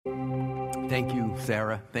Thank you,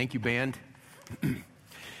 Sarah. Thank you, band.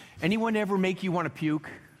 Anyone ever make you want to puke?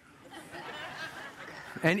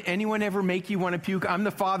 Anyone ever make you want to puke? I'm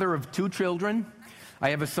the father of 2 children. I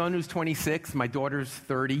have a son who's 26. My daughter's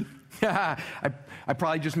 30. I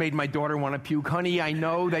probably just made my daughter want to puke. Honey, I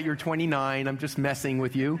know that you're 29. I'm just messing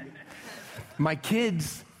with you. My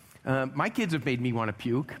kids have made me want to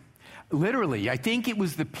puke. Literally, I think it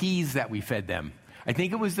was the peas that we fed them.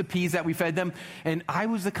 And I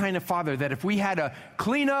was the kind of father that if we had to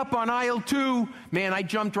clean up on aisle 2, man, I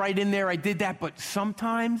jumped right in there. I did that. But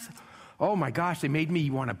sometimes, oh my gosh, they made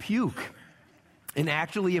me want to puke. And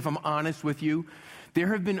actually, if I'm honest with you, there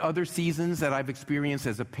have been other seasons that I've experienced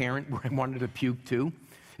as a parent where I wanted to puke too.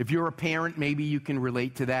 If you're a parent, maybe you can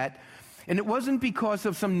relate to that. And it wasn't because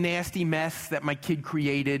of some nasty mess that my kid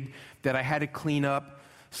created that I had to clean up.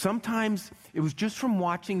 Sometimes it was just from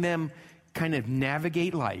watching them kind of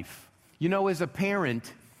navigate life. You know, as a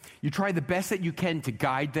parent, you try the best that you can to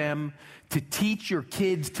guide them, to teach your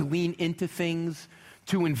kids to lean into things,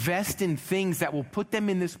 to invest in things that will put them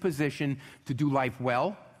in this position to do life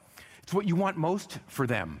well. It's what you want most for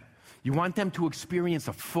them. You want them to experience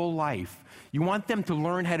a full life. You want them to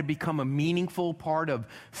learn how to become a meaningful part of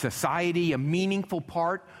society, a meaningful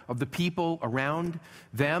part of the people around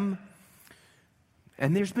them.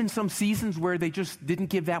 And there's been some seasons where they just didn't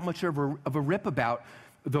give that much of a rip about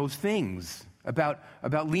those things, about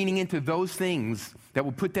leaning into those things that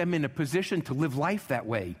will put them in a position to live life that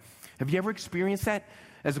way. Have you ever experienced that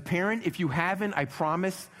as a parent? If you haven't, I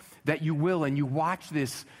promise that you will. And you watch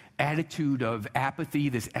this attitude of apathy,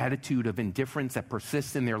 this attitude of indifference that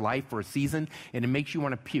persists in their life for a season, and it makes you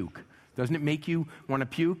want to puke. Doesn't it make you want to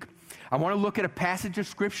puke? I want to look at a passage of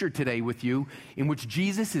Scripture today with you in which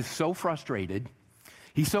Jesus is so frustrated.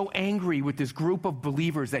 He's so angry with this group of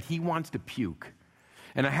believers that he wants to puke.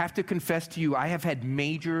 And I have to confess to you, I have had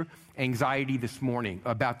major anxiety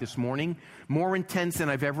about this morning, more intense than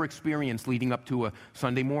I've ever experienced leading up to a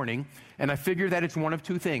Sunday morning. And I figure that it's one of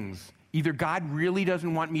 2 things. Either God really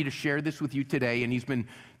doesn't want me to share this with you today, and he's been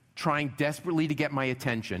trying desperately to get my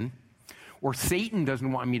attention, or Satan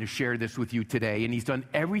doesn't want me to share this with you today, and he's done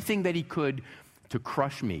everything that he could to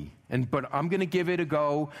crush me. But I'm going to give it a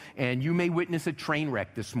go, and you may witness a train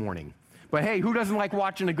wreck this morning. But hey, who doesn't like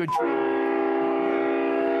watching a good train wreck?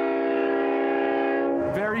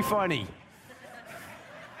 Very funny.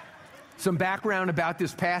 Some background about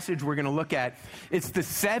this passage we're going to look at. It's the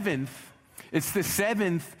seventh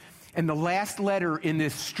and the last letter in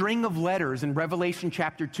this string of letters in Revelation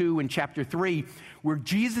chapter 2 and chapter 3, where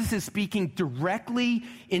Jesus is speaking directly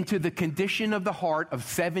into the condition of the heart of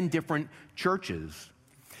 7 different churches.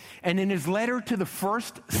 And in his letter to the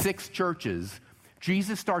first 6 churches,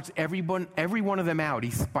 Jesus starts every one of them out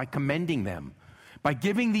by commending them. By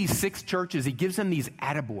giving these 6 churches, he gives them these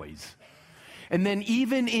attaboys. And then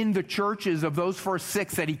even in the churches of those first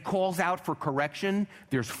 6 that he calls out for correction,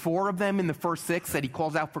 there's 4 of them in the first 6 that he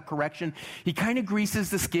calls out for correction, he kind of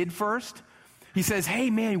greases the skid first. He says,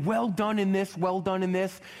 hey man, well done in this.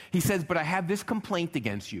 He says, but I have this complaint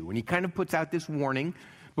against you. And he kind of puts out this warning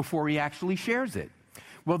before he actually shares it.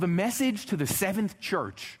 Well, the message to the 7th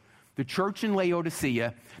church, the church in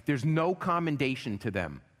Laodicea, there's no commendation to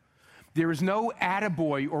them. There is no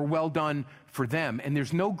attaboy or well done for them, and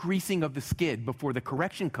there's no greasing of the skid before the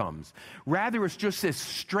correction comes. Rather, it's just this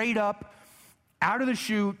straight up, out of the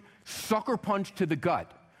chute, sucker punch to the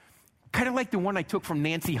gut. Kind of like the one I took from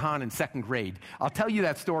Nancy Hahn in 2nd grade. I'll tell you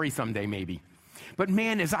that story someday, maybe. But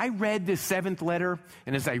man, as I read this 7th letter,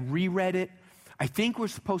 and as I reread it, I think we're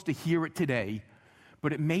supposed to hear it today,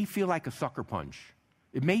 but it may feel like a sucker punch.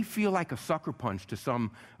 It may feel like a sucker punch to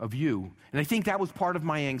some of you. And I think that was part of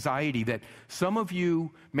my anxiety, that some of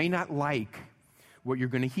you may not like what you're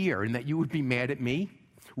going to hear and that you would be mad at me.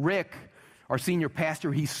 Rick, our senior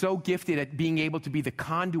pastor, he's so gifted at being able to be the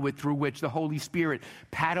conduit through which the Holy Spirit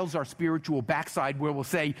paddles our spiritual backside where we'll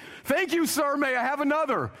say, thank you, sir, may I have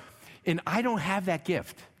another? And I don't have that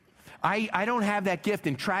gift. I don't have that gift.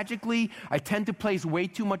 And tragically, I tend to place way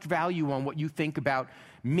too much value on what you think about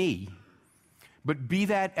me. But be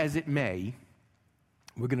that as it may,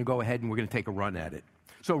 we're going to go ahead and we're going to take a run at it.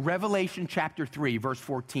 So Revelation chapter 3, verse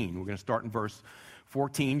 14. We're going to start in verse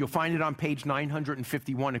 14. You'll find it on page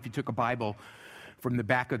 951 if you took a Bible from the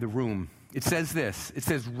back of the room. It says this. It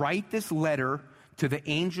says, write this letter to the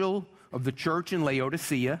angel of the church in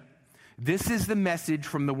Laodicea. This is the message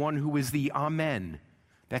from the one who is the Amen.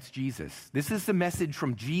 That's Jesus. This is the message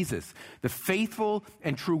from Jesus, the faithful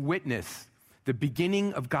and true witness, the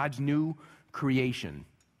beginning of God's new creation.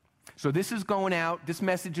 So this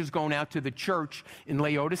message is going out to the church in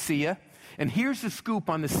Laodicea. And here's the scoop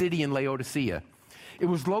on the city in Laodicea. It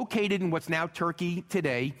was located in what's now Turkey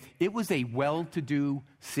today. It was a well-to-do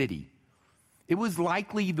city. It was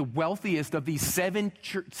likely the wealthiest of these 7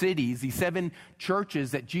 cities, these 7 churches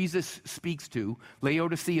that Jesus speaks to.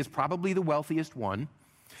 Laodicea is probably the wealthiest one.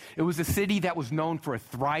 It was a city that was known for a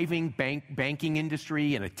thriving banking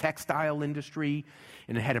industry and a textile industry,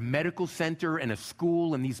 and it had a medical center and a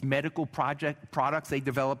school and these medical products they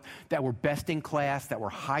developed that were best in class, that were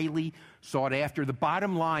highly sought after. The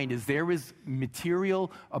bottom line is there is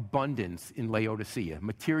material abundance in Laodicea,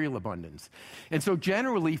 material abundance. And so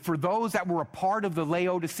generally, for those that were a part of the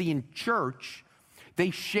Laodicean church, they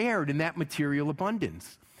shared in that material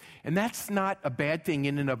abundance. And that's not a bad thing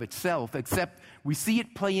in and of itself, except we see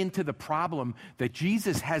it play into the problem that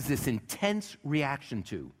Jesus has this intense reaction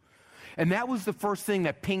to. And that was the first thing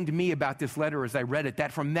that pinged me about this letter as I read it,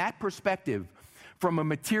 that from that perspective, from a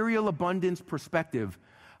material abundance perspective,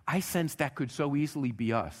 I sense that could so easily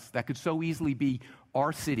be us. That could so easily be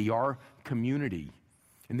our city, our community,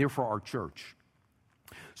 and therefore our church.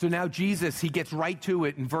 So now Jesus, he gets right to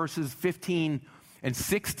it in verses 15 and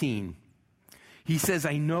 16. He says,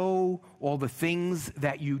 I know all the things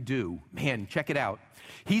that you do. Man, check it out.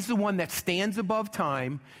 He's the one that stands above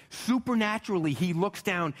time. Supernaturally, he looks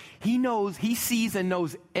down. He knows, he sees and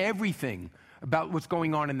knows everything about what's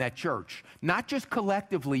going on in that church. Not just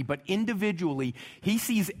collectively, but individually. He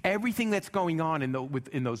sees everything that's going on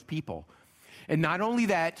in those people. And not only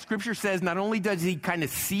that, Scripture says, not only does he kind of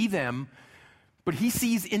see them, but he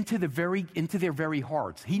sees into their very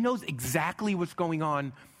hearts. He knows exactly what's going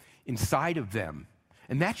on inside of them.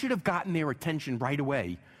 And that should have gotten their attention right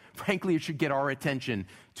away. Frankly, it should get our attention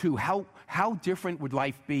too. How different would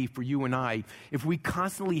life be for you and I if we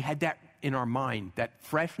constantly had that in our mind, that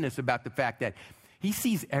freshness about the fact that he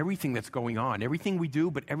sees everything that's going on, everything we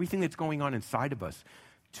do, but everything that's going on inside of us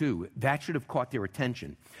too. That should have caught their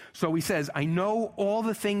attention. So he says, I know all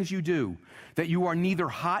the things you do, that you are neither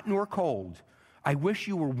hot nor cold. I wish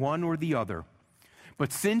you were one or the other.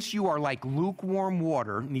 But since you are like lukewarm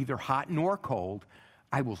water, neither hot nor cold,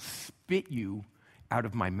 I will spit you out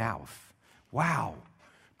of my mouth. Wow,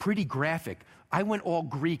 pretty graphic. I went all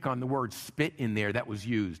Greek on the word spit in there that was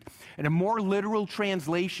used. And a more literal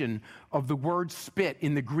translation of the word spit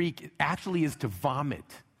in the Greek actually is to vomit.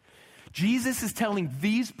 Jesus is telling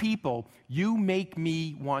these people, you make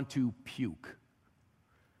me want to puke.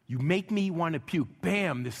 You make me want to puke.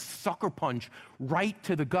 Bam, this sucker punch right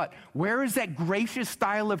to the gut. Where is that gracious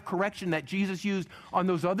style of correction that Jesus used on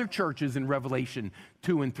those other churches in Revelation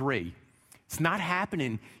 2 and 3? It's not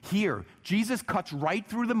happening here. Jesus cuts right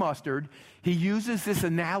through the mustard. He uses this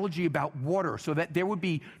analogy about water so that there would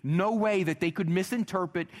be no way that they could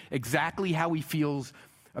misinterpret exactly how he feels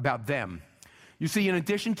about them. You see, in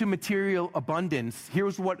addition to material abundance,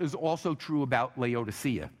 here's what is also true about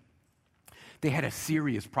Laodicea. They had a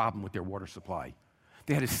serious problem with their water supply.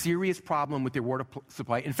 They had a serious problem with their water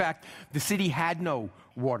supply. In fact, the city had no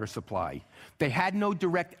water supply. They had no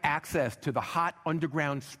direct access to the hot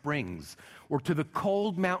underground springs or to the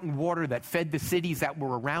cold mountain water that fed the cities that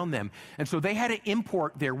were around them. And so they had to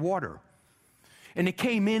import their water. And it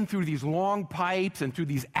came in through these long pipes and through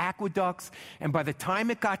these aqueducts. And by the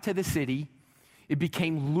time it got to the city, it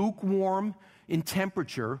became lukewarm in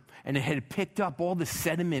temperature, and it had picked up all the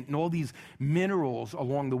sediment and all these minerals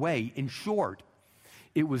along the way. In short,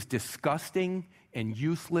 it was disgusting and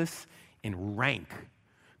useless and rank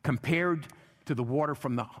compared to the water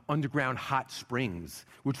from the underground hot springs,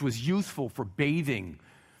 which was useful for bathing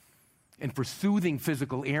and for soothing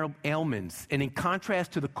physical ailments. And in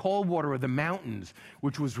contrast to the cold water of the mountains,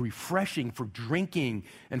 which was refreshing for drinking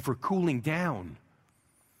and for cooling down.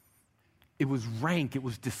 It was rank, it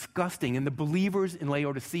was disgusting. And the believers in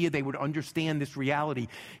Laodicea, they would understand this reality.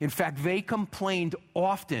 In fact, they complained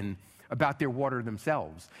often about their water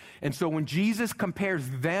themselves. And so when Jesus compares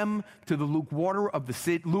them to the lukewarm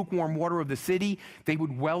water of the city, they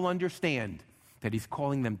would well understand that he's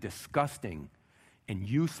calling them disgusting and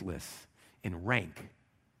useless and rank.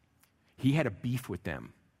 He had a beef with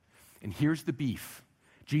them. And here's the beef.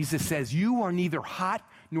 Jesus says, you are neither hot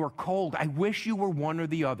nor cold. I wish you were one or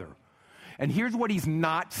the other. And here's what he's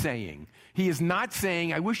not saying. He is not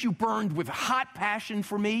saying, I wish you burned with hot passion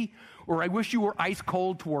for me, or I wish you were ice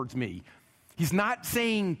cold towards me. He's not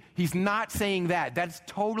saying that. That's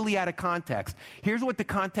totally out of context. Here's what the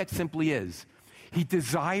context simply is. He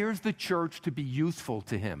desires the church to be useful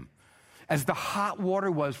to him, as the hot water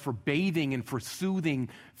was for bathing and for soothing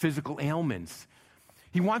physical ailments.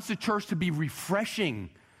 He wants the church to be refreshing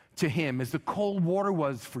to him as the cold water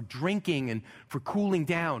was for drinking and for cooling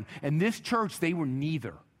down. And this church, they were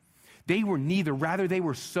neither. They were neither. Rather, they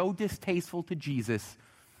were so distasteful to Jesus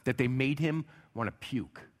that they made him want to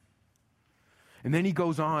puke. And then he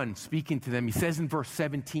goes on speaking to them. He says in verse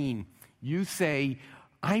 17, you say,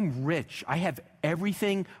 I'm rich. I have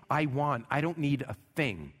everything I want. I don't need a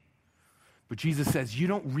thing. But Jesus says, you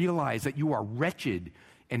don't realize that you are wretched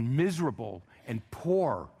and miserable and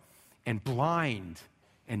poor and blind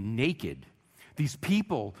and naked. These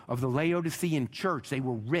people of the Laodicean church, they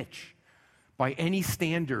were rich. By any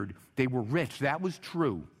standard, they were rich. That was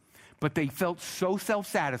true. But they felt so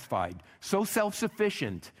self-satisfied, so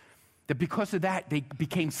self-sufficient, that because of that, they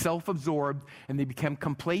became self-absorbed and they became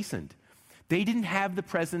complacent. They didn't have the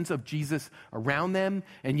presence of Jesus around them,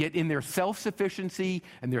 and yet in their self-sufficiency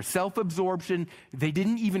and their self-absorption, they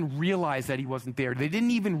didn't even realize that he wasn't there. They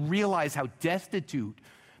didn't even realize how destitute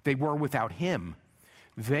they were without him.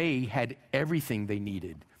 They had everything they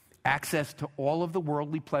needed, access to all of the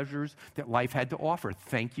worldly pleasures that life had to offer.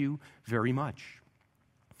 Thank you very much.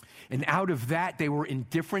 And out of that, they were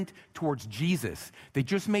indifferent towards Jesus. They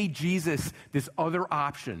just made Jesus this other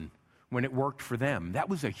option when it worked for them. That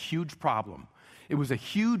was a huge problem. It was a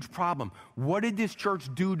huge problem. What did this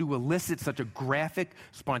church do to elicit such a graphic,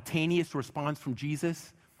 spontaneous response from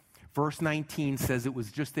Jesus? Verse 19 says it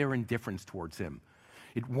was just their indifference towards him.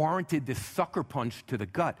 It warranted this sucker punch to the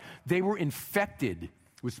gut. They were infected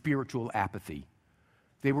with spiritual apathy.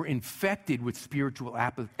 They were infected with spiritual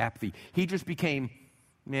apathy. He just became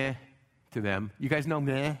meh to them. You guys know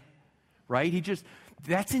meh, right?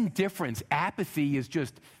 That's indifference. Apathy is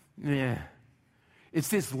just meh. It's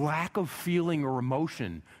this lack of feeling or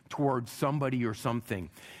emotion towards somebody or something.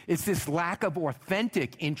 It's this lack of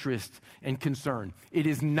authentic interest and concern. It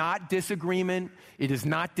is not disagreement. It is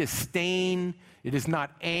not disdain. It is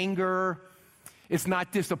not anger. It's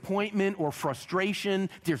not disappointment or frustration.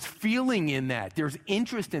 There's feeling in that. There's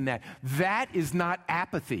interest in that. That is not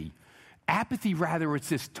apathy. Apathy, rather, it's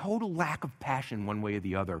this total lack of passion one way or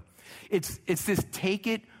the other. It's this take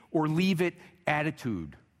it or leave it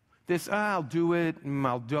attitude. This, I'll do it,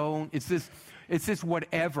 I'll don't. It's this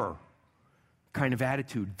whatever kind of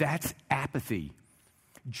attitude. That's apathy.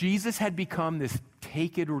 Jesus had become this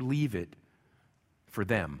take it or leave it for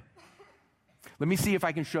them. Let me see if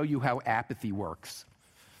I can show you how apathy works.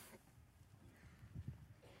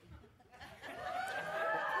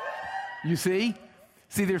 You see?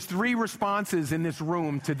 See, there's 3 responses in this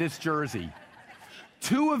room to this jersey.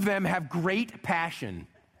 2 of them have great passion.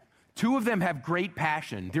 2 of them have great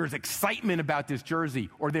passion. There's excitement about this jersey,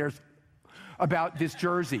 or there's about this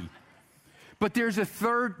jersey. But there's a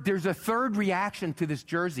third reaction to this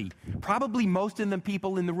jersey. Probably most of the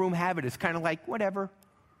people in the room have it. It's kind of like, whatever.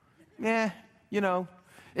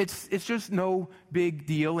 It's just no big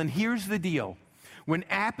deal. And here's the deal. When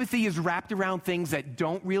apathy is wrapped around things that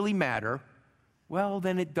don't really matter, well,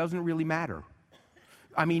 then it doesn't really matter.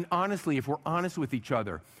 I mean, honestly, if we're honest with each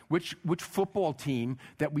other, which football team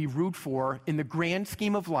that we root for in the grand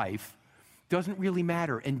scheme of life doesn't really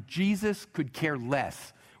matter. And Jesus could care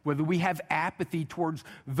less whether we have apathy towards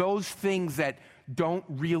those things that don't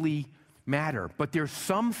really matter. But there's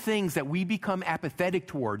some things that we become apathetic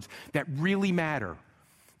towards that really matter.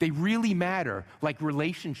 They really matter, like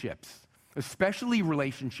relationships, especially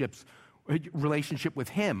relationship with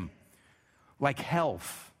him, like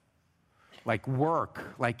health, like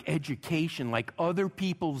work, like education, like other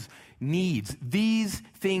people's needs. These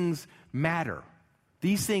things matter.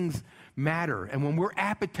 These things matter. And when we're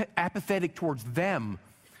apathetic towards them,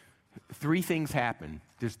 3 things happen.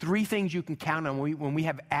 There's 3 things you can count on when we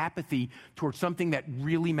have apathy towards something that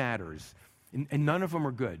really matters. And none of them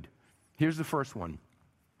are good. Here's the first one.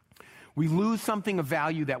 We lose something of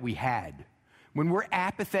value that we had. When we're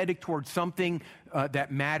apathetic towards something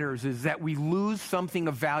that matters, is that we lose something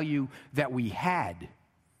of value that we had.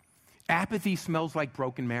 Apathy smells like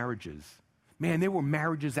broken marriages. Man, there were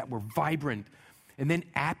marriages that were vibrant, and then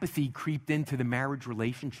apathy creeped into the marriage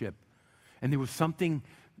relationship, and there was something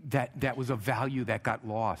that was of value that got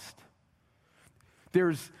lost.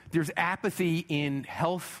 There's apathy in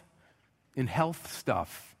health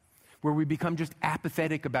stuff, where we become just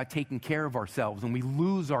apathetic about taking care of ourselves, and we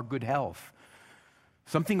lose our good health.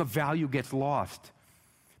 Something of value gets lost.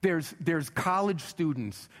 There's college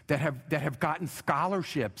students that have gotten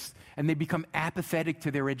scholarships, and they become apathetic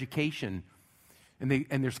to their education,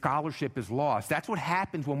 and their scholarship is lost. That's what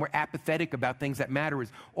happens when we're apathetic about things that matter.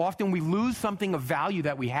 Is often we lose something of value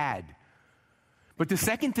that we had. But the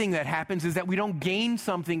second thing that happens is that we don't gain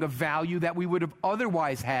something of value that we would have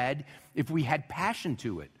otherwise had if we had passion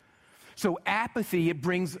to it. So apathy, it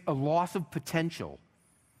brings a loss of potential.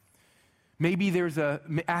 Maybe there's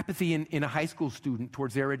apathy in a high school student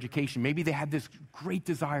towards their education. Maybe they have this great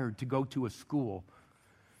desire to go to a school.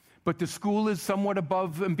 but the school is somewhat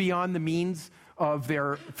above and beyond the means of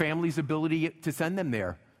their family's ability to send them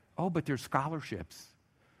there. Oh, but there's scholarships.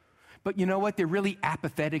 But you know what? They're really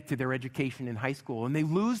apathetic to their education in high school, and they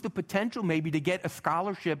lose the potential maybe to get a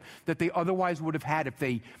scholarship that they otherwise would have had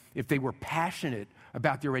if they were passionate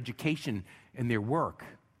about their education and their work.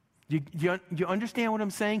 You understand what I'm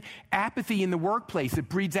saying? Apathy in the workplace, it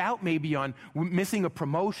breeds out maybe on missing a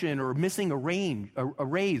promotion or missing a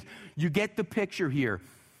raise. You get the picture here.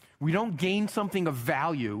 We don't gain something of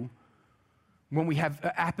value when we have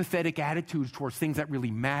apathetic attitudes towards things that really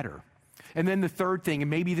matter. And then the third thing, and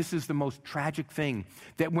maybe this is the most tragic thing,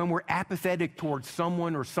 that when we're apathetic towards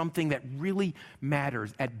someone or something that really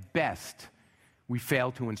matters, at best, we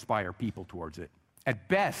fail to inspire people towards it. At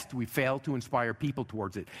best, we fail to inspire people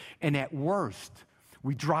towards it. And at worst,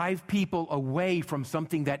 we drive people away from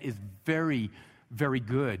something that is very, very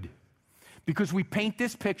good. Because we paint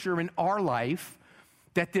this picture in our life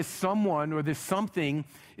that this someone or this something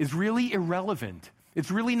is really irrelevant.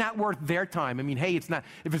 It's really not worth their time. I mean, hey, if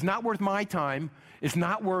it's not worth my time, it's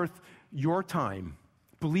not worth your time.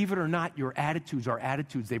 Believe it or not, your attitudes are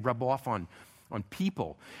attitudes. They rub off on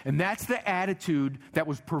people. And that's the attitude that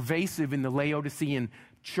was pervasive in the Laodicean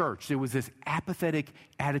church. There was this apathetic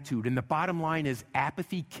attitude. And the bottom line is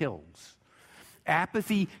apathy kills.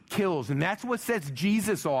 Apathy kills. And that's what sets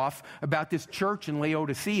Jesus off about this church in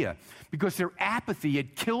Laodicea, because their apathy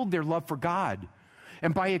had killed their love for God.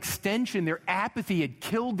 And by extension, their apathy had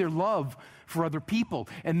killed their love for other people.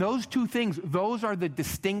 And those two things, those are the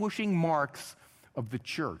distinguishing marks of the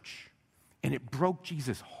church. And it broke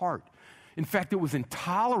Jesus' heart. In fact, it was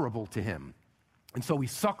intolerable to him. And so he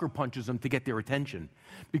sucker punches them to get their attention,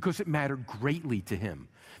 because it mattered greatly to him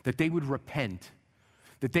that they would repent,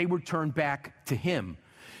 that they would turn back to him.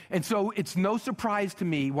 And so it's no surprise to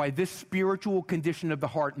me why this spiritual condition of the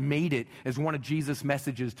heart made it as one of Jesus'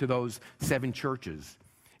 messages to those 7 churches.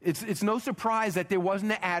 It's no surprise that there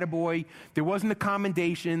wasn't an attaboy, there wasn't a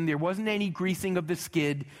commendation, there wasn't any greasing of the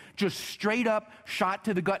skid, just straight up shot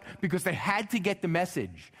to the gut, because they had to get the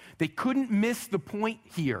message. They couldn't miss the point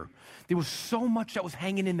here. There was so much that was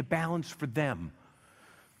hanging in the balance for them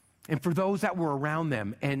and for those that were around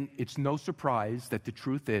them. And it's no surprise that the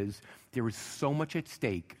truth is there is so much at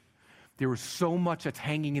stake. There is so much that's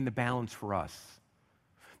hanging in the balance for us,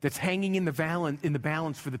 that's hanging in the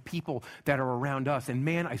balance for the people that are around us. And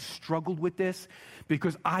man, I struggled with this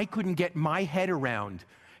because I couldn't get my head around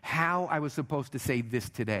how I was supposed to say this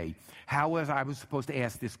today, how was I supposed to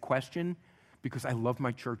ask this question, because I love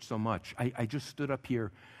my church so much. I just stood up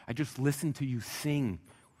here, I just listened to you sing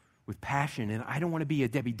with passion, and I don't want to be a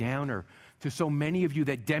Debbie Downer to so many of you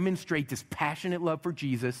that demonstrate this passionate love for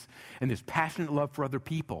Jesus and this passionate love for other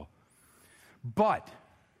people. But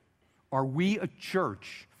are we a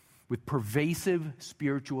church with pervasive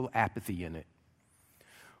spiritual apathy in it?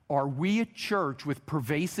 Are we a church with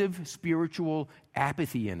pervasive spiritual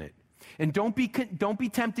apathy in it? And don't be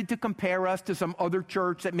tempted to compare us to some other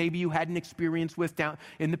church that maybe you had an experience with down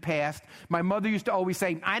in the past. My mother used to always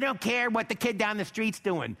say, I don't care what the kid down the street's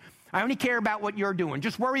doing. I only care about what you're doing.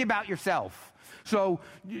 Just worry about yourself. So,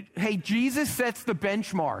 hey, Jesus sets the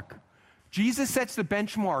benchmark. Jesus sets the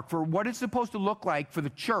benchmark for what it's supposed to look like for the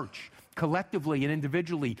church, collectively and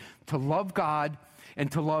individually, to love God and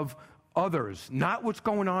to love others, not what's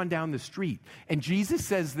going on down the street. And Jesus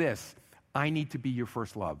says this, I need to be your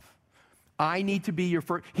first love. I need to be your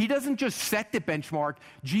first. He doesn't just set the benchmark.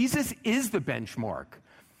 Jesus is the benchmark.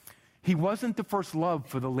 He wasn't the first love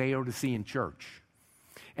for the Laodicean church.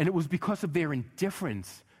 And it was because of their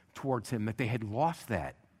indifference towards him that they had lost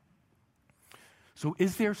that. So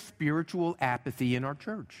is there spiritual apathy in our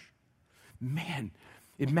church? Man,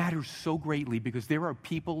 it matters so greatly, because there are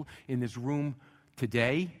people in this room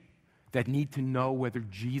today that need to know whether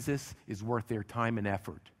Jesus is worth their time and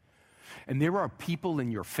effort. And there are people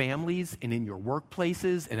in your families and in your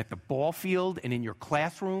workplaces and at the ball field and in your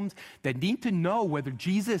classrooms that need to know whether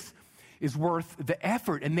Jesus is worth the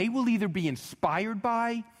effort. And they will either be inspired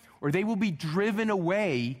by or they will be driven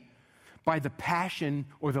away by the passion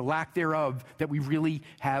or the lack thereof that we really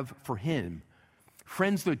have for him.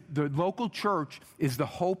 Friends, the local church is the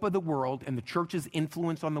hope of the world, and the church's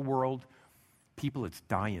influence on the world, people, it's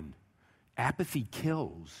dying. Apathy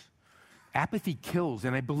kills. Apathy kills,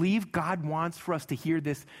 and I believe God wants for us to hear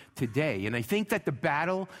this today. And I think that the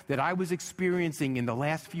battle that I was experiencing in the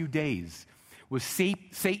last few days was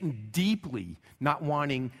Satan deeply not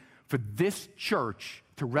wanting for this church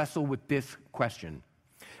to wrestle with this question.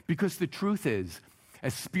 Because the truth is,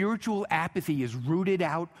 as spiritual apathy is rooted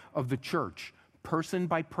out of the church, person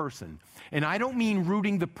by person. And I don't mean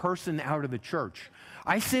rooting the person out of the church.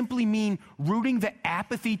 I simply mean rooting the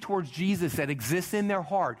apathy towards Jesus that exists in their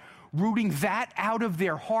heart, rooting that out of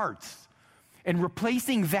their hearts, and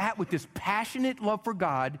replacing that with this passionate love for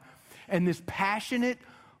God and this passionate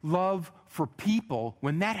love for people.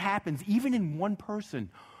 When that happens, even in one person,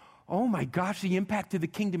 oh my gosh, the impact to the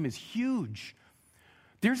kingdom is huge.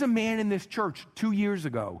 There's a man in this church 2 years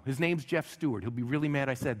ago. His name's Jeff Stewart. He'll be really mad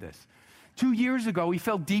I said this. 2 years ago, he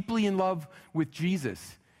fell deeply in love with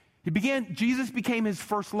Jesus. Jesus became his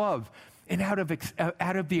first love. And out of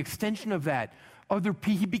the extension of that,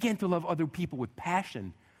 he began to love other people with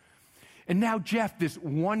passion. And now Jeff, this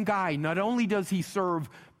one guy, not only does he serve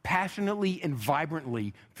passionately and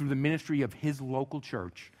vibrantly through the ministry of his local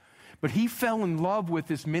church, but he fell in love with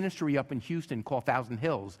this ministry up in Houston called Thousand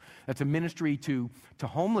Hills. That's a ministry to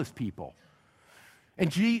homeless people.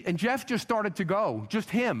 And Jeff just started to go, just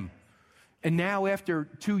him. And now after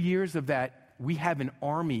 2 years of that, we have an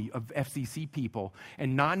army of FCC people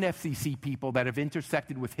and non-FCC people that have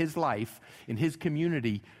intersected with his life in his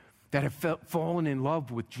community that have fallen in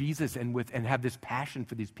love with Jesus and have this passion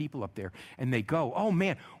for these people up there. And they go, oh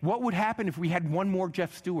man, what would happen if we had one more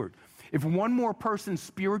Jeff Stewart? If one more person's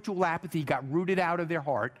spiritual apathy got rooted out of their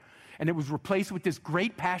heart and it was replaced with this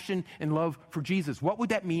great passion and love for Jesus, what would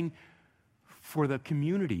that mean for the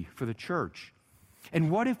community, for the church?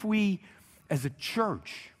 And what if we, as a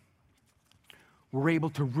church, were able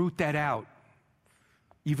to root that out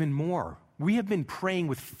even more? We have been praying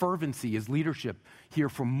with fervency as leadership here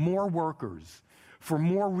for more workers, for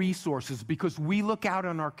more resources, because we look out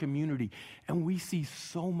on our community and we see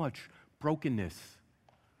so much brokenness.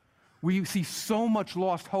 We see so much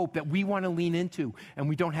lost hope that we want to lean into, and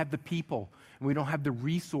we don't have the people, and we don't have the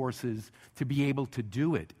resources to be able to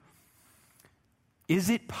do it. Is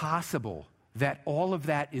it possible that all of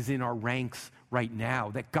that is in our ranks right now,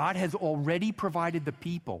 that God has already provided the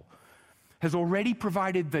people, has already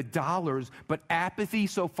provided the dollars, but apathy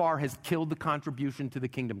so far has killed the contribution to the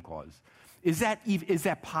kingdom cause? Is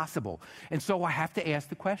that possible? And so I have to ask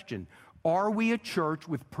the question, are we a church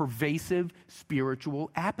with pervasive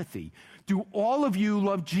spiritual apathy? Do all of you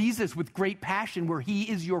love Jesus with great passion where he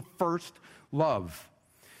is your first love?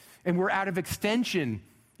 And where out of extension,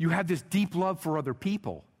 you have this deep love for other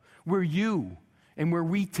people, where you and where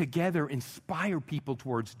we together inspire people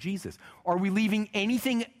towards Jesus? Are we leaving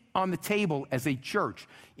anything on the table as a church,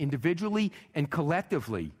 individually and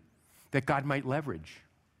collectively, that God might leverage?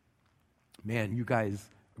 Man, you guys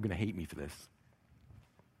are going to hate me for this.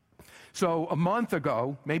 So a month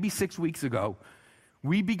ago, maybe 6 weeks ago,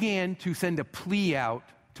 we began to send a plea out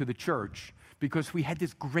to the church because we had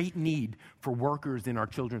this great need for workers in our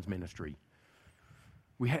children's ministry.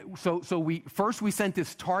 We sent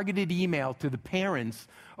this targeted email to the parents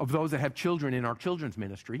of those that have children in our children's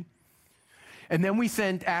ministry. And then we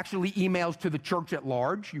sent actually emails to the church at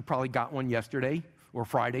large. You probably got one yesterday or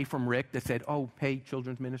Friday from Rick that said, oh, hey,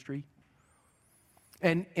 children's ministry.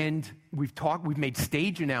 And we've made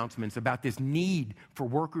stage announcements about this need for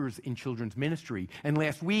workers in children's ministry. And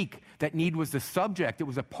last week, that need was the subject. It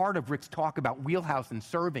was a part of Rick's talk about wheelhouse and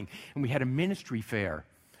serving. And we had a ministry fair.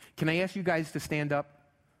 Can I ask you guys to stand up?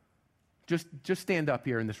 Just stand up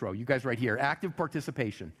here in this row. You guys right here. Active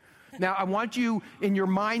participation. Now, I want you, in your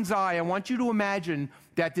mind's eye, I want you to imagine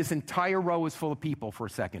that this entire row is full of people for a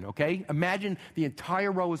second, okay? Imagine the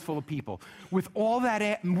entire row is full of people. With all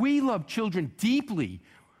that, we love children deeply.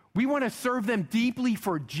 We want to serve them deeply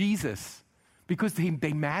for Jesus because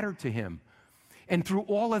they matter to him. And through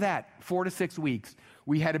all of that, 4 to 6 weeks,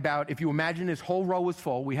 we had about, if you imagine this whole row was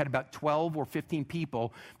full, we had about 12 or 15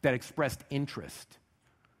 people that expressed interest.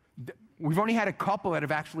 We've only had a couple that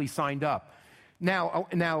have actually signed up.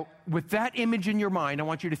 Now, with that image in your mind, I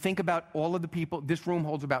want you to think about all of the people. This room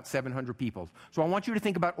holds about 700 people. So I want you to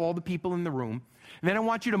think about all the people in the room. And then I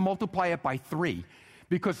want you to multiply it by 3.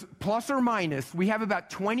 Because plus or minus, we have about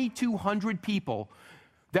 2,200 people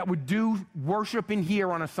that would do worship in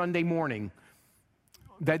here on a Sunday morning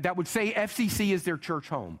that would say FCC is their church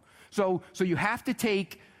home. So you have to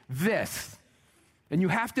take this, and you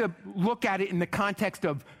have to look at it in the context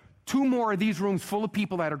of 2 more of these rooms full of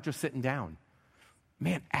people that are just sitting down.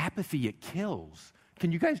 Man, apathy, it kills.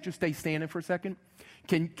 Can you guys just stay standing for a second?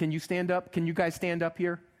 Can you stand up? Can you guys stand up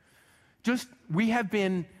here? We have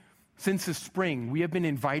been, since the spring, we have been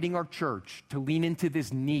inviting our church to lean into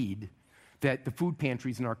this need that the food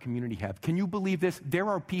pantries in our community have. Can you believe this? There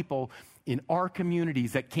are people in our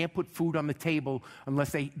communities that can't put food on the table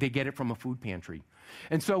unless they get it from a food pantry.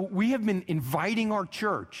 And so we have been inviting our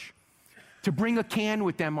church to bring a can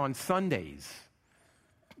with them on Sundays,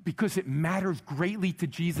 because it matters greatly to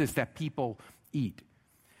Jesus that people eat.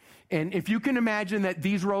 And if you can imagine that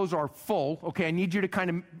these rows are full, okay, I need you to kind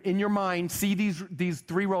of, in your mind, see these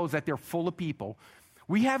 3 rows that they're full of people.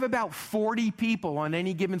 We have about 40 people on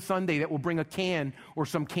any given Sunday that will bring a can or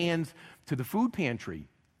some cans to the food pantry.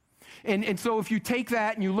 And so if you take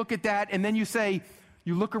that and you look at that and then you say,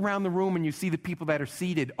 you look around the room and you see the people that are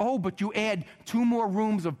seated. Oh, but you add 2 more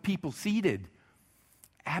rooms of people seated.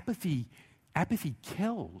 Apathy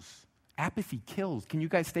kills. Apathy kills. Can you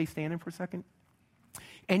guys stay standing for a second?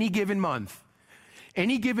 Any given month,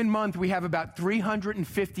 we have about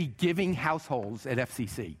 350 giving households at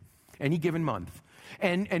FCC. Any given month.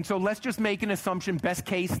 And so let's just make an assumption, best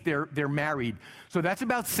case, they're married. So that's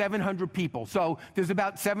about 700 people. So there's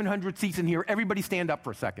about 700 seats in here. Everybody stand up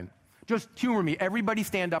for a second. Just humor me. Everybody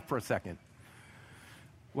stand up for a second.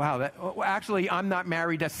 Wow, actually, I'm not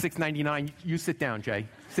married. That's $6.99. You sit down, Jay.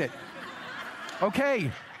 Sit. Okay.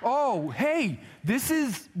 Oh, hey, this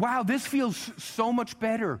feels so much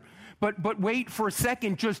better. But wait for a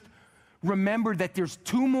second. Just remember that there's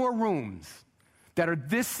 2 more rooms that are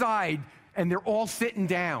this side, and they're all sitting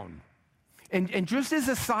down. And just as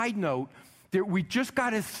a side note, we just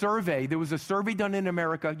got a survey. There was a survey done in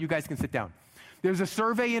America. You guys can sit down. There's a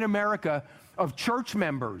survey in America of church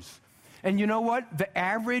members. And you know what? The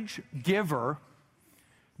average giver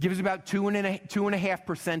gives about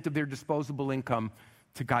 2.5% of their disposable income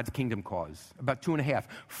to God's kingdom cause. About 2.5%.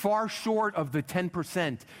 Far short of the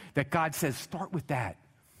 10% that God says, start with that.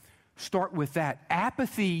 Start with that.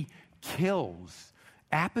 Apathy kills.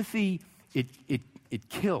 Apathy, it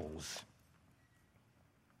kills.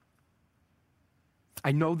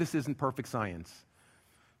 I know this isn't perfect science.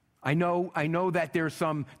 I know that there's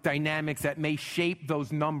some dynamics that may shape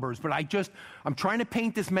those numbers, but I'm trying to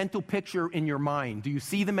paint this mental picture in your mind. Do you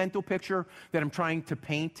see the mental picture that I'm trying to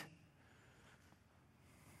paint?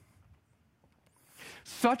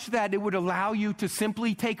 Such that it would allow you to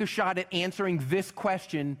simply take a shot at answering this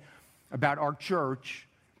question about our church,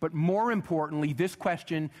 but more importantly, this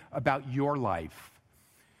question about your life.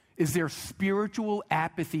 Is there spiritual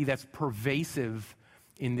apathy that's pervasive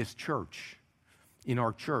in this church? In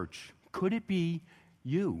our church? Could it be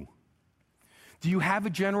you? Do you have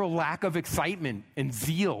a general lack of excitement and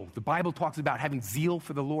zeal? The Bible talks about having zeal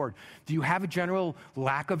for the Lord. Do you have a general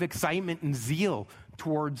lack of excitement and zeal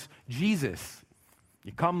towards Jesus?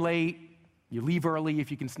 You come late, you leave early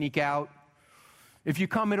if you can sneak out. If you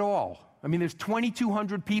come at all, I mean, there's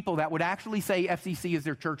 2,200 people that would actually say FCC is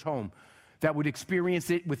their church home, that would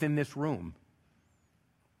experience it within this room.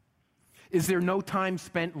 Is there no time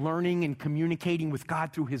spent learning and communicating with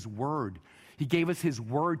God through His Word? He gave us His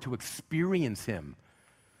Word to experience Him.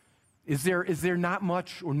 Is there not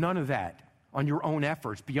much or none of that on your own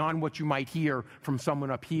efforts beyond what you might hear from someone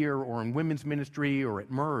up here or in women's ministry or at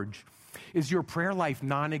Merge? Is your prayer life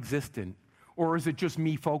non-existent? Or is it just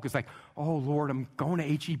me focused like, oh, Lord, I'm going to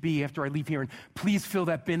H-E-B after I leave here, and please fill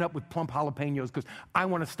that bin up with plump jalapenos because I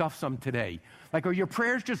want to stuff some today. Like, are your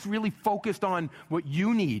prayers just really focused on what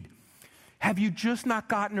you need? Have you just not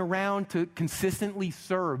gotten around to consistently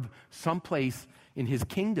serve someplace in His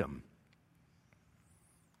kingdom?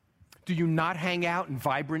 Do you not hang out in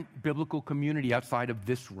vibrant biblical community outside of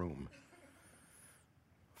this room?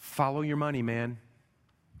 Follow your money, man.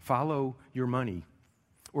 Follow your money.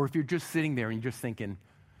 Or if you're just sitting there and you're just thinking,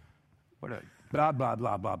 what a blah, blah,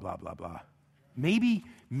 blah, blah, blah, blah, blah. Maybe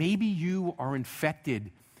you are infected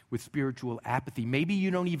with spiritual apathy. Maybe you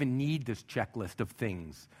don't even need this checklist of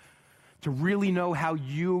things to really know how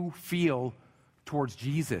you feel towards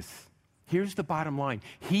Jesus. Here's the bottom line.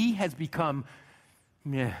 He has become,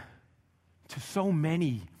 to so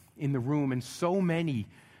many in the room and so many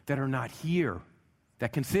that are not here,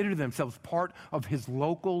 that consider themselves part of His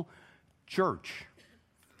local church.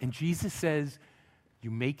 And Jesus says, you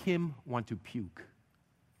make him want to puke.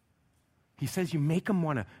 He says you make him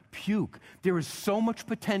want to puke. There is so much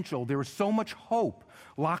potential. There is so much hope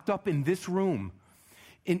locked up in this room.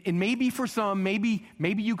 And maybe for some, maybe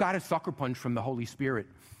you got a sucker punch from the Holy Spirit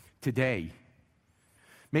today.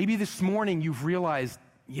 Maybe this morning you've realized,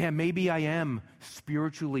 maybe I am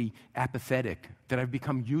spiritually apathetic, that I've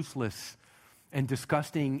become useless and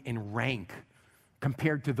disgusting and rank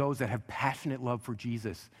compared to those that have passionate love for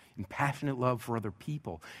Jesus and passionate love for other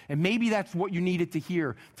people. And maybe that's what you needed to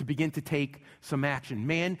hear to begin to take some action.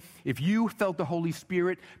 Man, if you felt the Holy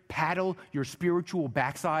Spirit paddle your spiritual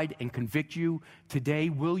backside and convict you today,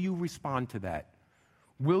 will you respond to that?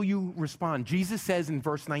 Will you respond? Jesus says in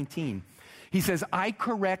verse 19, He says, I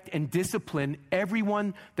correct and discipline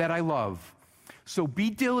everyone that I love. So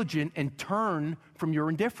be diligent and turn from your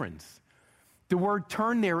indifference. The word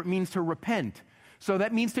turn there, it means to repent. So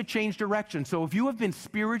that means to change direction. So if you have been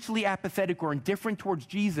spiritually apathetic or indifferent towards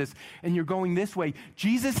Jesus and you're going this way,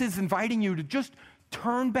 Jesus is inviting you to just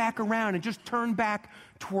turn back around and just turn back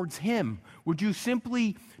towards him. Would you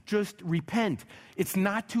simply just repent? It's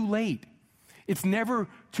not too late. It's never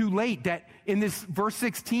too late. That in this verse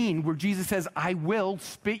 16 where Jesus says, I will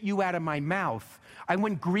spit you out of my mouth. I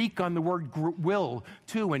went Greek on the word will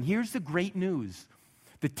too. And here's the great news.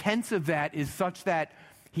 The tense of that is such that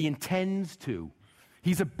he intends to.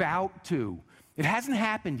 He's about to. It hasn't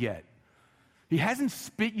happened yet. He hasn't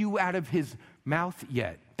spit you out of his mouth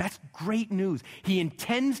yet. That's great news. He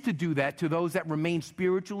intends to do that to those that remain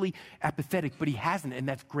spiritually apathetic, but he hasn't, and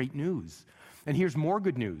that's great news. And here's more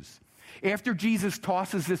good news. After Jesus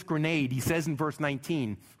tosses this grenade, he says in verse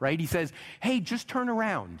 19, right? He says, hey, just turn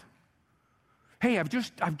around. Hey, I've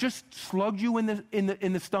just slugged you in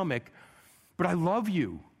the stomach, but I love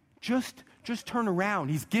you. Just turn around.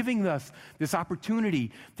 He's giving us this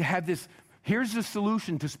opportunity to have this. Here's the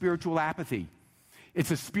solution to spiritual apathy. It's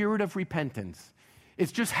a spirit of repentance.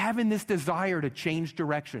 It's just having this desire to change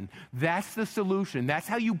direction. That's the solution. That's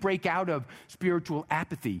how you break out of spiritual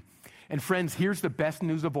apathy. And friends, here's the best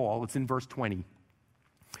news of all. It's in verse 20.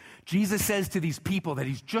 Jesus says to these people that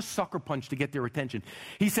he's just sucker punched to get their attention.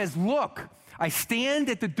 He says, look, I stand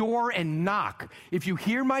at the door and knock. If you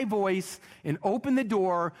hear my voice and open the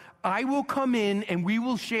door, I will come in and we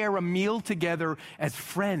will share a meal together as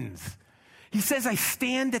friends. He says, I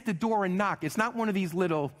stand at the door and knock. It's not one of these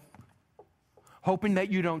little hoping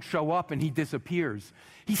that you don't show up and he disappears.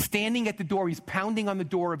 He's standing at the door. He's pounding on the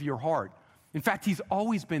door of your heart. In fact, he's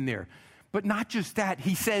always been there. But not just that.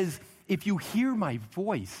 He says, if you hear my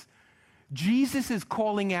voice, Jesus is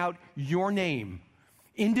calling out your name.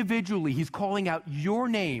 Individually, he's calling out your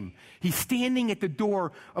name. He's standing at the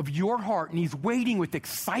door of your heart, and he's waiting with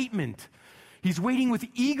excitement. He's waiting with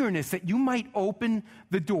eagerness that you might open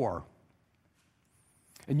the door.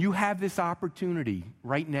 And you have this opportunity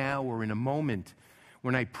right now or in a moment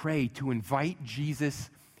when I pray to invite Jesus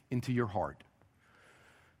into your heart.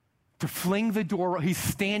 To fling the door. He's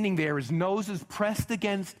standing there. His nose is pressed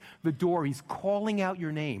against the door. He's calling out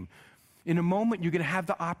your name. In a moment, you're going to have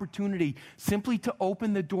the opportunity simply to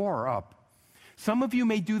open the door up. Some of you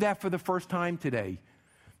may do that for the first time today.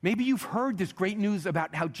 Maybe you've heard this great news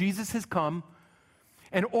about how Jesus has come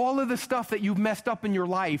and all of the stuff that you've messed up in your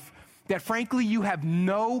life that frankly you have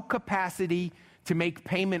no capacity to make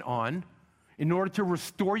payment on in order to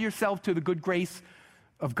restore yourself to the good grace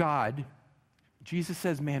of God. Jesus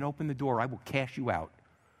says, man, open the door. I will cash you out.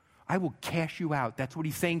 I will cash you out. That's what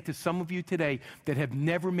he's saying to some of you today that have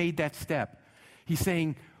never made that step. He's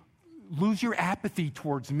saying, lose your apathy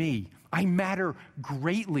towards me. I matter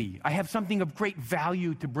greatly. I have something of great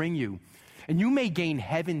value to bring you. And you may gain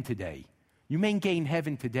heaven today. You may gain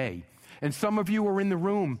heaven today. And some of you are in the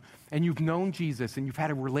room and you've known Jesus and you've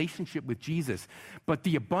had a relationship with Jesus. But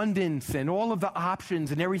the abundance and all of the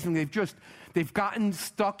options and everything, they've gotten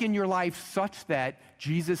stuck in your life such that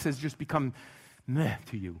Jesus has just become meh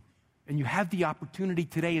to you. And you have the opportunity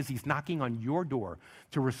today as he's knocking on your door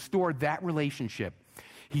to restore that relationship.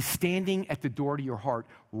 He's standing at the door to your heart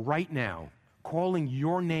right now, calling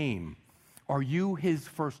your name. Are you his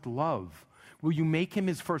first love? Will you make him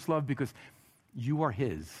his first love because you are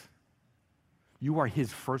his? You are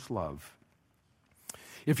his first love.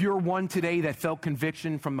 If you're one today that felt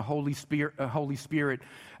conviction from the Holy Spirit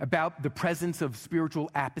about the presence of spiritual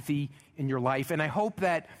apathy in your life, and I hope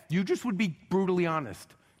that you just would be brutally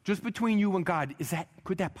honest, just between you and God,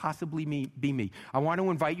 could that possibly be me? I want to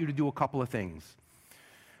invite you to do a couple of things.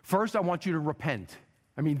 First, I want you to repent.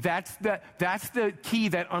 I mean, that's the key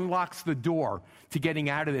that unlocks the door to getting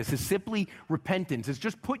out of this, is simply repentance. It's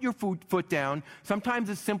just put your foot down. Sometimes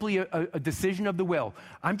it's simply a decision of the will.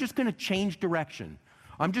 I'm just going to change direction.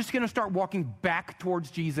 I'm just going to start walking back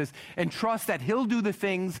towards Jesus and trust that he'll do the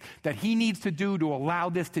things that he needs to do to allow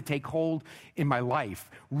this to take hold in my life.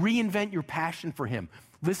 Reinvent your passion for him.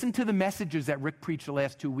 Listen to the messages that Rick preached the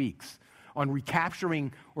last 2 weeks on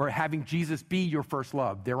recapturing or having Jesus be your first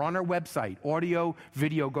love. They're on our website, audio,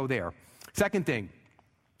 video, go there. Second thing,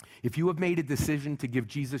 if you have made a decision to give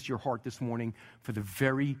Jesus your heart this morning for the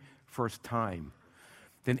very first time,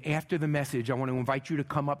 then after the message, I want to invite you to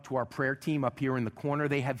come up to our prayer team up here in the corner.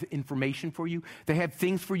 They have information for you. They have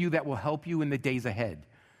things for you that will help you in the days ahead.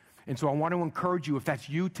 And so I want to encourage you, if that's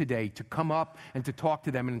you today, to come up and to talk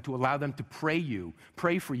to them and to allow them to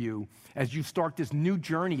pray for you as you start this new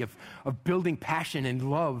journey of building passion and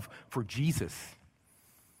love for Jesus.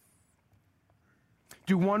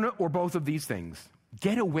 Do one or both of these things.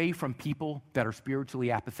 Get away from people that are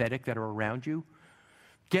spiritually apathetic that are around you.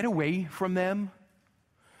 Get away from them.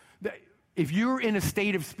 If you're in a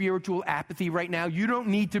state of spiritual apathy right now, you don't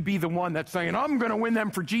need to be the one that's saying, I'm going to win them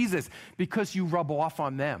for Jesus, because you rub off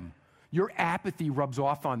on them. Your apathy rubs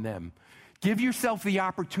off on them. Give yourself the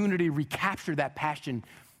opportunity to recapture that passion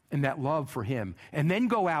and that love for him, and then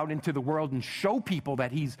go out into the world and show people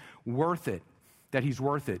that he's worth it,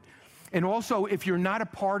 And also, if you're not a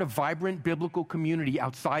part of vibrant biblical community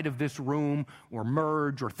outside of this room or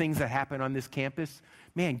Merge or things that happen on this campus,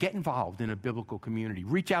 man, get involved in a biblical community.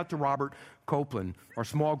 Reach out to Robert Copeland, our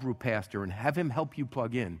small group pastor, and have him help you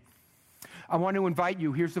plug in. I want to invite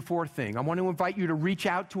you, here's the fourth thing. I want to invite you to reach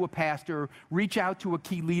out to a pastor, reach out to a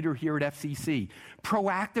key leader here at FCC.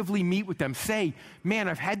 Proactively meet with them. Say, man,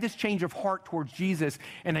 I've had this change of heart towards Jesus,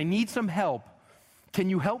 and I need some help. Can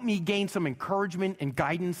you help me gain some encouragement and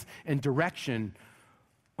guidance and direction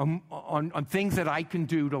on things that I can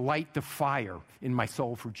do to light the fire in my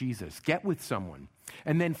soul for Jesus? Get with someone.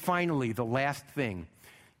 And then finally, the last thing,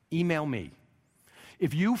 email me.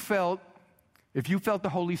 If you felt the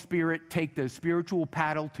Holy Spirit take the spiritual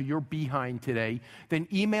paddle to your behind today, then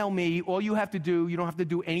email me. All you have to do, you don't have to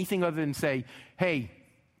do anything other than say, hey,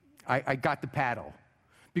 I got the paddle.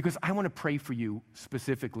 Because I want to pray for you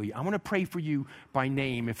specifically. I want to pray for you by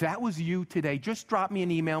name. If that was you today, just drop me an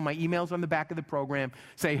email. My email's on the back of the program.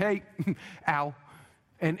 Say, hey, Al.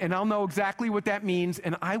 And I'll know exactly what that means.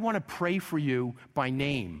 And I want to pray for you by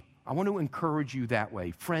name. I want to encourage you that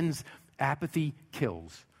way. Friends, apathy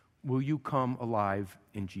kills. Will you come alive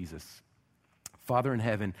in Jesus? Father in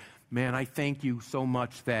heaven, man, I thank you so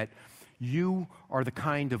much that you are the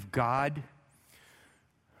kind of God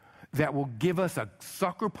that will give us a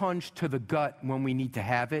sucker punch to the gut when we need to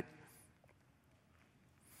have it.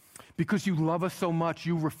 Because you love us so much,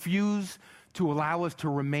 you refuse to allow us to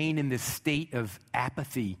remain in this state of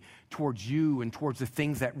apathy towards you and towards the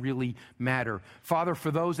things that really matter. Father, for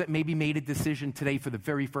those that maybe made a decision today for the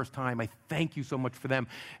very first time, I thank you so much for them.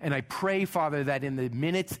 And I pray, Father, that in the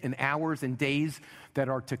minutes and hours and days that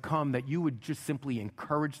are to come, that you would just simply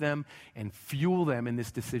encourage them and fuel them in this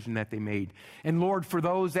decision that they made. And Lord, for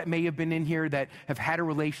those that may have been in here that have had a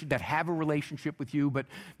relationship with you, but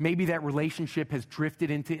maybe that relationship has drifted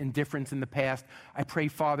into indifference in the past, I pray,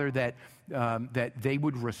 Father, that they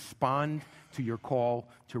would respond to your call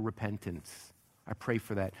to repentance. I pray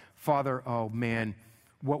for that. Father, oh man,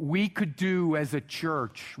 what we could do as a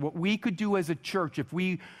church, if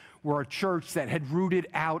we were a church that had rooted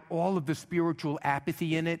out all of the spiritual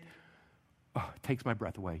apathy in it, it takes my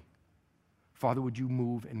breath away. Father, would you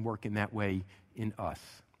move and work in that way in us?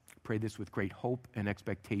 I pray this with great hope and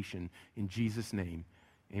expectation. In Jesus' name,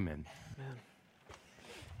 amen. Amen.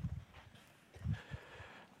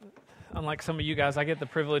 Unlike some of you guys, I get the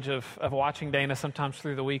privilege of watching Dana sometimes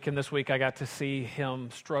through the week, and this week I got to see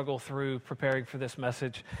him struggle through preparing for this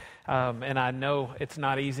message. And I know it's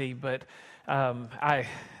not easy, but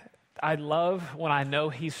I love when I know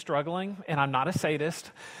he's struggling, and I'm not a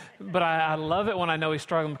sadist, but I love it when I know he's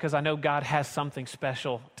struggling because I know God has something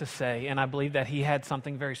special to say, and I believe that he had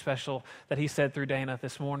something very special that he said through Dana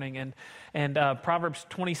this morning. And Proverbs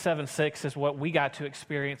 27:6 is what we got to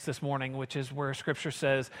experience this morning, which is where Scripture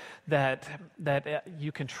says that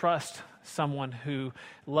you can trust someone who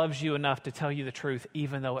loves you enough to tell you the truth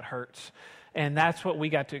even though it hurts. And that's what we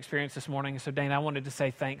got to experience this morning. So Dana, I wanted to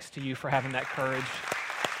say thanks to you for having that courage.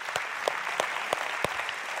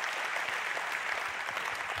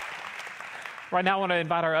 Right now, I want to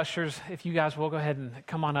invite our ushers, if you guys will go ahead and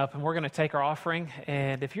come on up, and we're going to take our offering.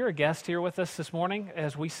 And if you're a guest here with us this morning,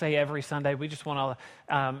 as we say every Sunday, we just want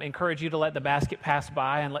to encourage you to let the basket pass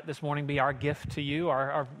by and let this morning be our gift to you.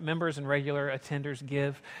 Our members and regular attenders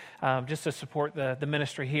give just to support the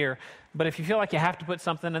ministry here. But if you feel like you have to put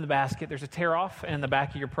something in the basket, there's a tear-off in the back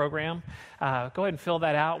of your program. Go ahead and fill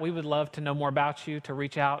that out. We would love to know more about you, to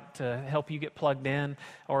reach out, to help you get plugged in,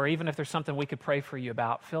 or even if there's something we could pray for you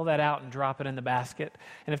about, fill that out and drop it in the basket.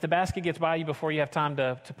 And if the basket gets by you before you have time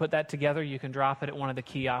to put that together, you can drop it at one of the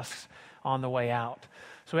kiosks on the way out.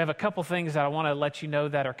 So we have a couple things that I want to let you know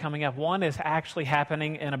that are coming up. One is actually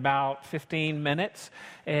happening in about 15 minutes,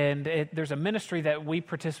 and there's a ministry that we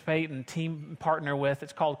participate and team partner with.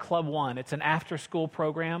 It's called Club One. It's an after-school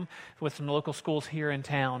program with some local schools here in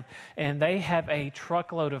town, and they have a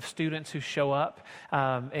truckload of students who show up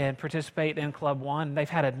and participate in Club One. They've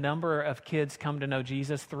had a number of kids come to know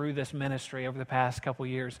Jesus through this ministry over the past couple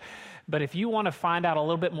years. But if you want to find out a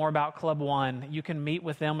little bit more about Club One, you can meet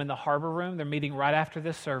with them in the Harbor Room. They're meeting right after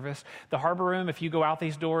this service. The Harbor Room, if you go out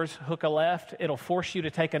these doors, hook a left, it'll force you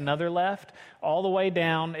to take another left all the way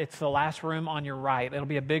down. It's the last room on your right. It'll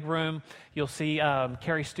be a big room. You'll see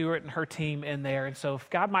Carrie Stewart and her team in there. And so if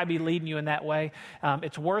God might be leading you in that way,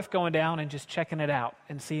 it's worth going down and just checking it out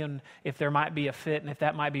and seeing if there might be a fit and if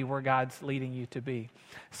that might be where God's leading you to be.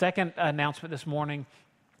 Second announcement this morning,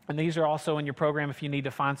 and these are also in your program if you need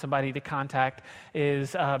to find somebody to contact,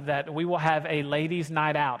 is that we will have a ladies'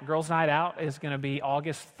 night out. Girls' night out is going to be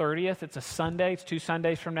August 30th. It's a Sunday. It's 2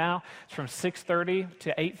 Sundays from now. It's from 6:30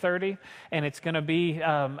 to 8:30, and it's going to be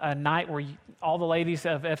a night where all the ladies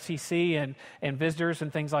of FCC and visitors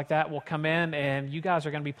and things like that will come in, and you guys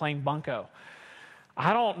are going to be playing bunco.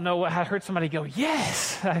 I don't know. I heard somebody go,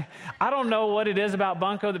 yes. I don't know what it is about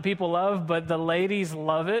bunco that people love, but the ladies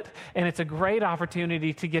love it. And it's a great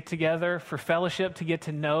opportunity to get together for fellowship, to get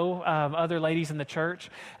to know other ladies in the church.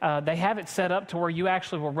 They have it set up to where you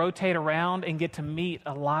actually will rotate around and get to meet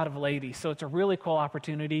a lot of ladies. So it's a really cool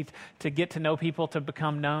opportunity to get to know people, to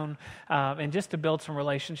become known, and just to build some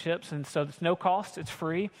relationships. And so it's no cost. It's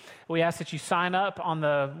free. We ask that you sign up on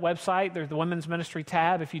the website. There's the Women's Ministry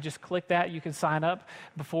tab. If you just click that, you can sign up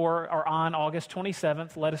before or on August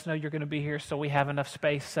 27th. Let us know you're going to be here so we have enough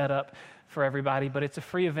space set up for everybody. But it's a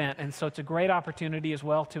free event, and so it's a great opportunity as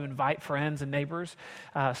well to invite friends and neighbors.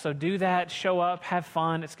 So do that, show up, have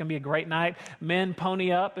fun. It's going to be a great night. Men,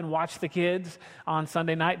 pony up and watch the kids on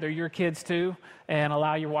Sunday night. They're your kids too, and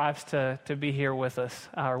allow your wives to be here with us,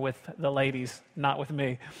 or with the ladies, not with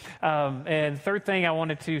me. And third thing I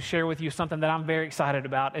wanted to share with you, something that I'm very excited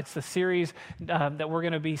about. It's the series that we're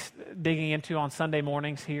going to be digging into on Sunday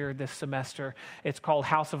mornings here this semester. It's called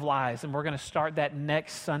House of Lies, and we're going to start that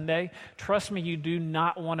next Sunday. Trust me, you do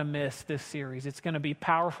not want to miss this series. It's going to be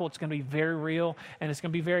powerful, it's going to be very real, and it's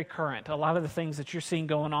going to be very current. A lot of the things that you're seeing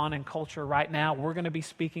going on in culture right now, we're going to be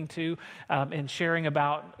speaking to and sharing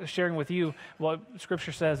with you what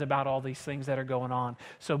Scripture says about all these things that are going on.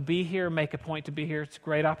 So be here, make a point to be here. It's a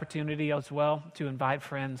great opportunity as well to invite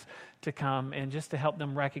friends to come and just to help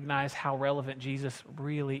them recognize how relevant Jesus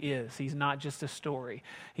really is. He's not just a story.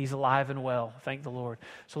 He's alive and well. Thank the Lord.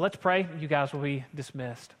 So let's pray. You guys will be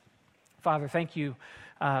dismissed. Father, thank you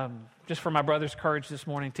just for my brother's courage this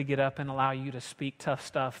morning to get up and allow you to speak tough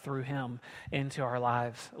stuff through him into our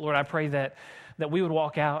lives. Lord, I pray that we would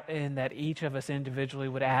walk out and that each of us individually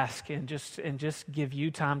would ask and just give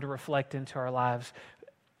you time to reflect into our lives,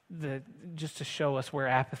 just to show us where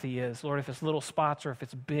apathy is. Lord, if it's little spots or if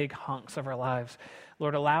it's big hunks of our lives,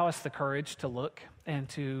 Lord, allow us the courage to look and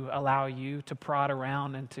to allow you to prod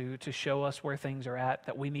around and to show us where things are at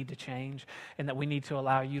that we need to change and that we need to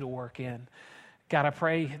allow you to work in. God, I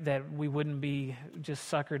pray that we wouldn't be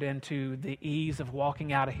just suckered into the ease of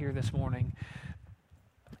walking out of here this morning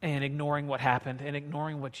and ignoring what happened and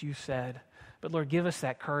ignoring what you said. But Lord, give us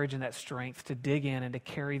that courage and that strength to dig in and to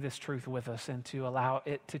carry this truth with us and to allow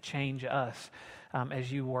it to change us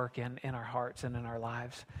as you work in our hearts and in our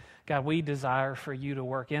lives. God, we desire for you to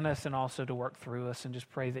work in us and also to work through us, and just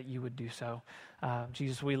pray that you would do so.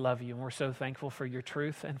 Jesus, we love you, and we're so thankful for your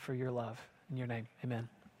truth and for your love. In your name, amen.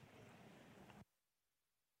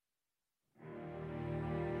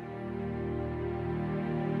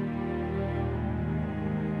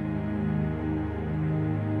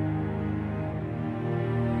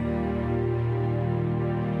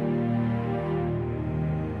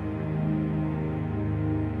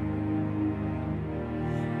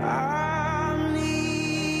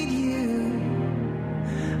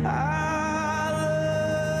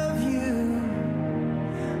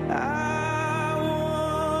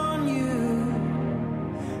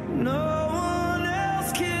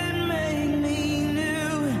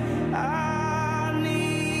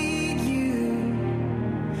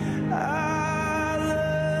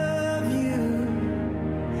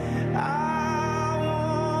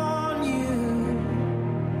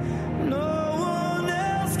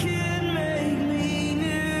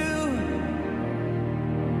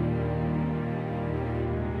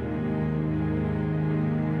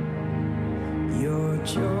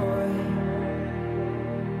 Joy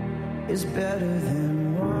is better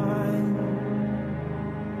than wine.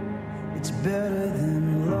 It's better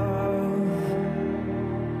than love.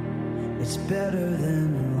 It's better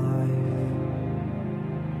than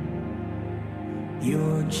life.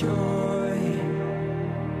 Your joy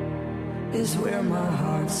is where my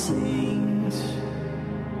heart sings.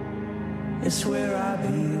 It's where I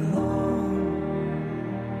belong.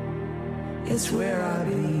 It's where I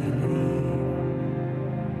believe.